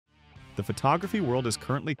the photography world is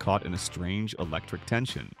currently caught in a strange electric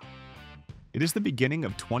tension. It is the beginning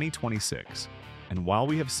of 2026, and while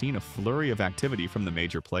we have seen a flurry of activity from the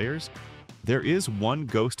major players, there is one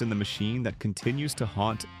ghost in the machine that continues to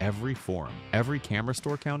haunt every forum, every camera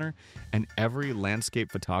store counter, and every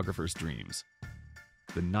landscape photographer's dreams.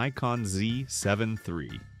 The Nikon Z7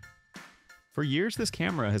 III. For years, this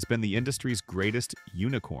camera has been the industry's greatest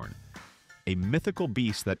unicorn, a mythical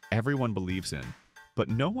beast that everyone believes in, but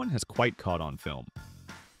no one has quite caught on film.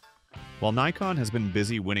 While Nikon has been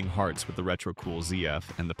busy winning hearts with the retro-cool ZF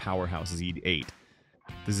and the powerhouse Z8,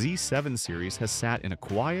 the Z7 series has sat in a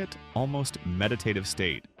quiet, almost meditative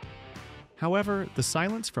state. However, the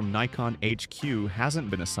silence from Nikon HQ hasn't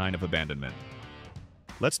been a sign of abandonment.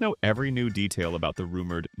 Let's know every new detail about the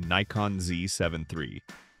rumored Nikon Z7 III.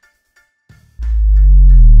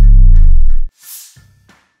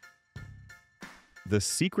 The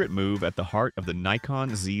secret move at the heart of the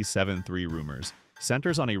Nikon Z7 III rumors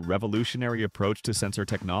centers on a revolutionary approach to sensor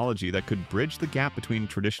technology that could bridge the gap between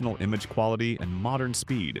traditional image quality and modern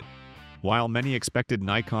speed. While many expected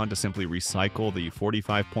Nikon to simply recycle the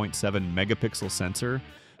 45.7 megapixel sensor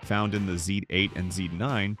found in the Z8 and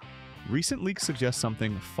Z9, recent leaks suggest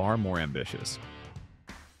something far more ambitious.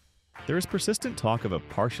 There is persistent talk of a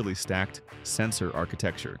partially stacked sensor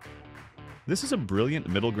architecture. This is a brilliant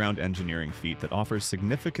middle ground engineering feat that offers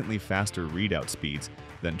significantly faster readout speeds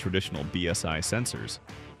than traditional BSI sensors,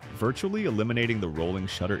 virtually eliminating the rolling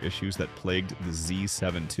shutter issues that plagued the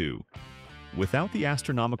Z7 II, without the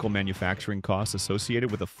astronomical manufacturing costs associated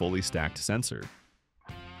with a fully stacked sensor.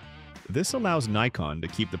 This allows Nikon to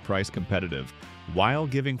keep the price competitive while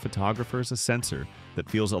giving photographers a sensor that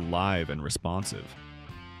feels alive and responsive.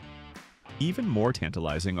 Even more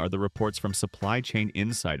tantalizing are the reports from supply chain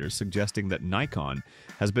insiders suggesting that Nikon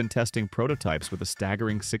has been testing prototypes with a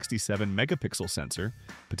staggering 67 megapixel sensor,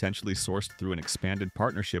 potentially sourced through an expanded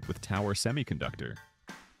partnership with Tower Semiconductor.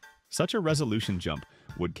 Such a resolution jump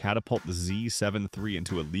would catapult the Z7 III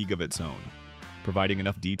into a league of its own, providing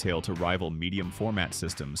enough detail to rival medium format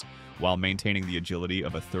systems while maintaining the agility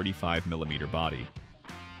of a 35mm body.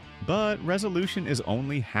 But resolution is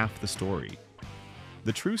only half the story.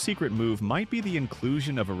 The true secret move might be the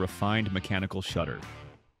inclusion of a refined mechanical shutter,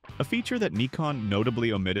 a feature that Nikon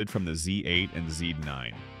notably omitted from the Z8 and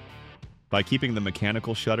Z9. By keeping the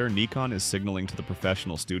mechanical shutter, Nikon is signaling to the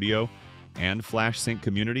professional studio and flash sync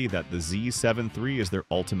community that the Z7 III is their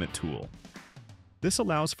ultimate tool. This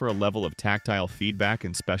allows for a level of tactile feedback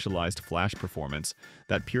and specialized flash performance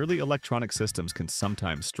that purely electronic systems can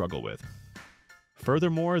sometimes struggle with.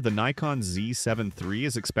 Furthermore, the Nikon Z7 III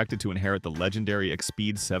is expected to inherit the legendary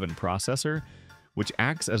Xpeed 7 processor, which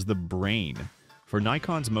acts as the brain for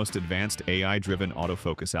Nikon's most advanced AI-driven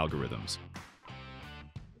autofocus algorithms.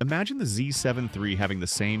 Imagine the Z7 III having the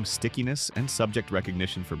same stickiness and subject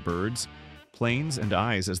recognition for birds, planes, and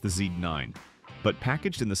eyes as the Z9, but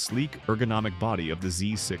packaged in the sleek, ergonomic body of the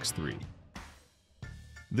Z6 III.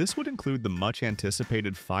 This would include the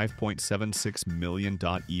much-anticipated 5.76 million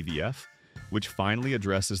EVF, which finally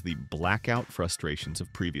addresses the blackout frustrations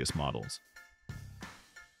of previous models.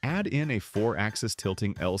 Add in a 4-axis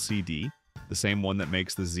tilting LCD, the same one that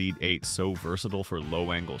makes the Z8 so versatile for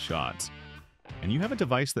low-angle shots, and you have a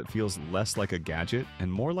device that feels less like a gadget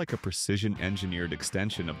and more like a precision-engineered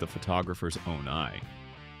extension of the photographer's own eye.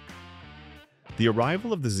 The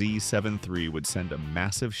arrival of the Z7 III would send a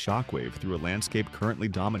massive shockwave through a landscape currently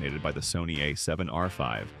dominated by the Sony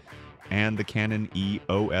A7R5 and the Canon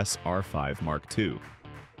EOS R5 Mark II.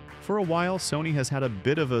 For a while, Sony has had a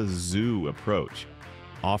bit of a zoo approach,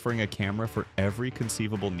 offering a camera for every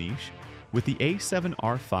conceivable niche, with the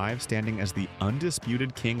A7R5 standing as the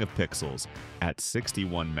undisputed king of pixels at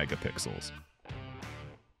 61 megapixels.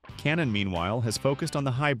 Canon, meanwhile, has focused on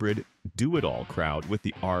the hybrid do-it-all crowd with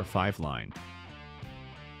the R5 line.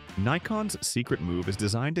 Nikon's secret move is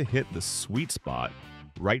designed to hit the sweet spot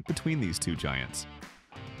right between these two giants.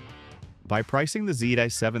 By pricing the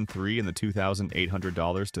Z7 III in the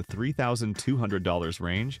 $2,800 to $3,200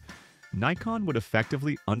 range, Nikon would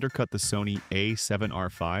effectively undercut the Sony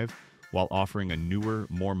A7R5 while offering a newer,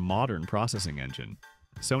 more modern processing engine.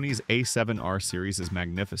 Sony's A7R series is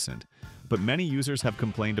magnificent, but many users have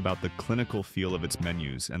complained about the clinical feel of its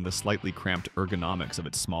menus and the slightly cramped ergonomics of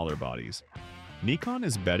its smaller bodies. Nikon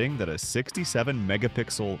is betting that a 67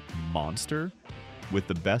 megapixel monster with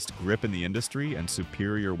the best grip in the industry and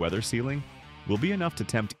superior weather sealing will be enough to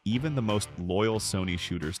tempt even the most loyal Sony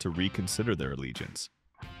shooters to reconsider their allegiance.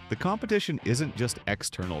 The competition isn't just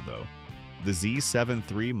external, though. The Z7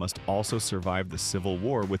 III must also survive the civil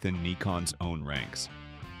war within Nikon's own ranks.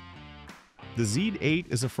 The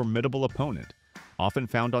Z8 is a formidable opponent, often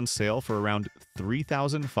found on sale for around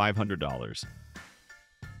 $3,500.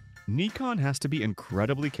 Nikon has to be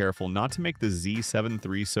incredibly careful not to make the Z7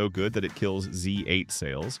 III so good that it kills Z8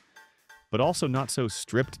 sales, but also not so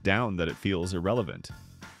stripped down that it feels irrelevant.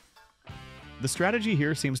 The strategy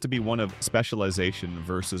here seems to be one of specialization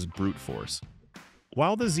versus brute force.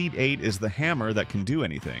 While the Z8 is the hammer that can do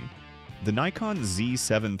anything, the Nikon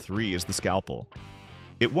Z7 III is the scalpel.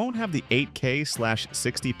 It won't have the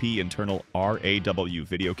 8K/60p internal RAW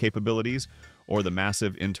video capabilities or the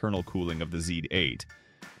massive internal cooling of the Z8,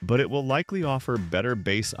 but it will likely offer better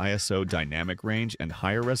base ISO dynamic range and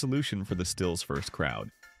higher resolution for the stills-first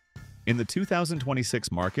crowd. In the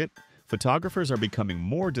 2026 market, photographers are becoming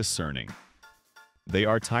more discerning. They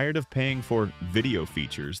are tired of paying for video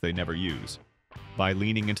features they never use. By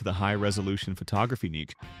leaning into the high-resolution photography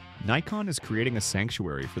niche, Nikon is creating a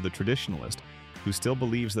sanctuary for the traditionalist who still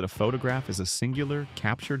believes that a photograph is a singular,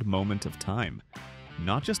 captured moment of time,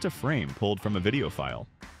 not just a frame pulled from a video file.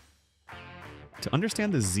 To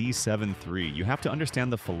understand the Z7 III, you have to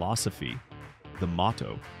understand the philosophy, the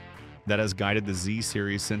motto, that has guided the Z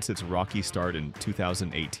series since its rocky start in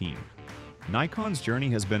 2018. Nikon's journey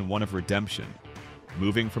has been one of redemption,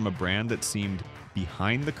 moving from a brand that seemed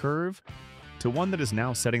behind the curve to one that is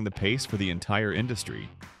now setting the pace for the entire industry.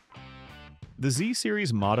 The Z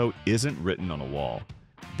series motto isn't written on a wall,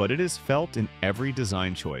 but it is felt in every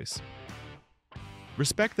design choice.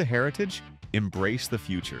 Respect the heritage, embrace the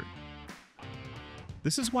future.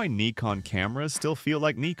 This is why Nikon cameras still feel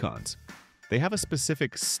like Nikons. They have a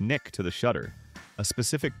specific snick to the shutter, a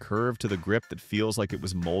specific curve to the grip that feels like it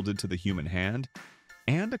was molded to the human hand,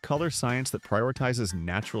 and a color science that prioritizes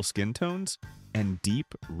natural skin tones and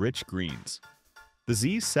deep, rich greens. The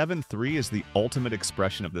Z7 III is the ultimate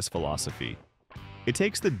expression of this philosophy. It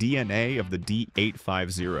takes the DNA of the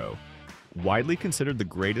D850, widely considered the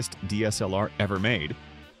greatest DSLR ever made,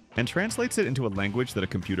 and translates it into a language that a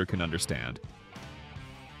computer can understand.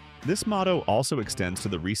 This motto also extends to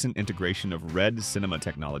the recent integration of red cinema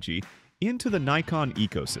technology into the Nikon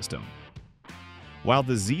ecosystem. While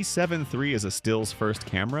the Z7 III is a stills-first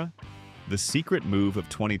camera, the secret move of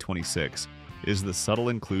 2026 is the subtle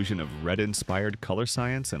inclusion of red-inspired color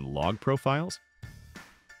science and log profiles.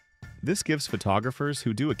 This gives photographers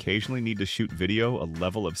who do occasionally need to shoot video a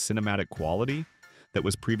level of cinematic quality that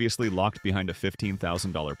was previously locked behind a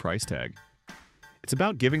 $15,000 price tag. It's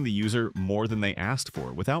about giving the user more than they asked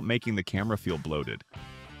for without making the camera feel bloated.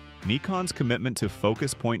 Nikon's commitment to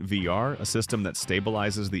Focus Point VR, a system that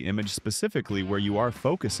stabilizes the image specifically where you are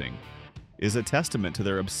focusing, is a testament to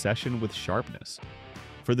their obsession with sharpness.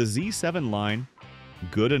 For the Z7 line,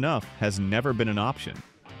 good enough has never been an option.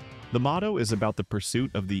 The motto is about the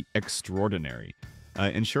pursuit of the extraordinary,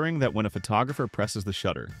 ensuring that when a photographer presses the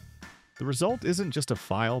shutter, the result isn't just a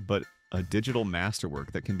file but a digital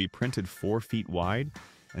masterwork that can be printed 4 feet wide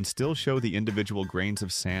and still show the individual grains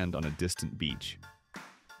of sand on a distant beach.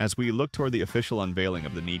 As we look toward the official unveiling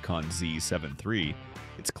of the Nikon Z7 III,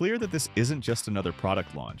 it's clear that this isn't just another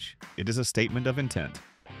product launch, it is a statement of intent.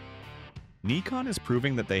 Nikon is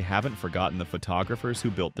proving that they haven't forgotten the photographers who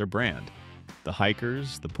built their brand, the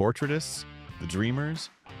hikers, the portraitists, the dreamers,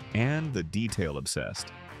 and the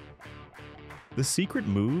detail-obsessed. The secret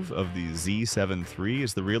move of the Z7 III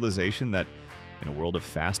is the realization that, in a world of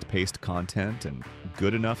fast-paced content and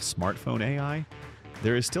good enough smartphone AI,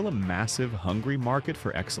 there is still a massive, hungry market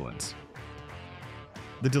for excellence.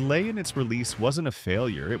 The delay in its release wasn't a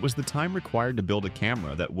failure, it was the time required to build a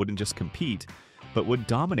camera that wouldn't just compete, but would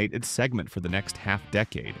dominate its segment for the next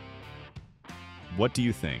half-decade. What do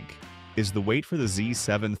you think? Is the wait for the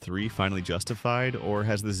Z7 III finally justified, or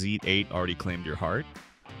has the Z8 already claimed your heart?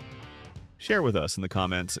 Share with us in the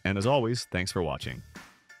comments, and as always, thanks for watching.